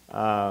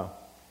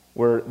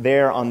were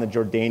there on the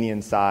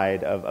Jordanian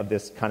side of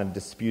this kind of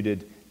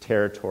disputed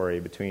territory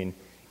between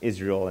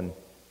Israel and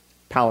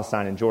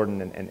Palestine and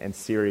Jordan and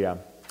Syria.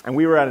 And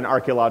we were at an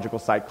archaeological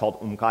site called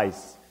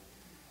Qais.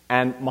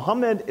 And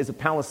Muhammad is a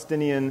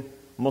Palestinian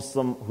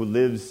Muslim who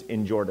lives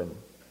in Jordan.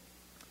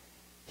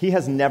 He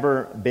has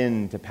never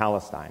been to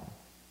Palestine,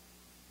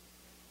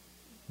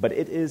 but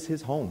it is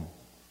his home.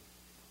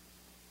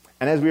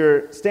 And as we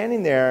were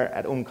standing there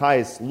at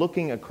Qais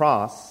looking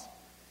across,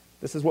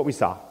 this is what we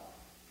saw.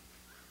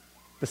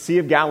 The Sea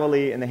of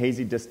Galilee in the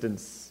hazy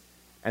distance,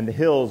 and the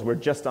hills where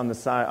just on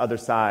the other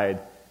side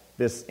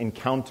this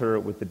encounter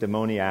with the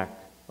demoniac,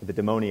 or the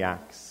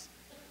demoniacs,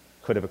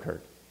 could have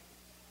occurred.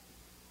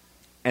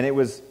 And it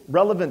was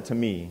relevant to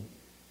me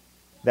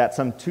that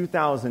some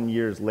 2,000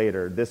 years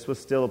later, this was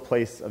still a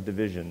place of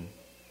division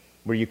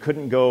where you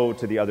couldn't go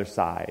to the other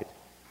side,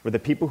 where the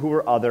people who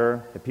were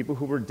other, the people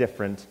who were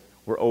different,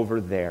 were over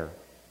there.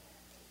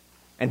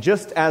 And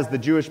just as the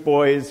Jewish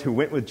boys who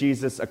went with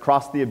Jesus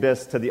across the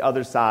abyss to the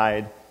other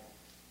side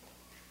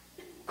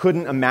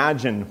couldn't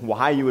imagine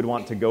why you would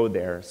want to go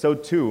there, so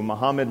too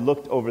Muhammad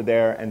looked over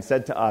there and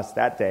said to us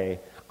that day,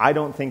 I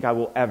don't think I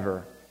will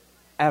ever,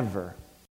 ever,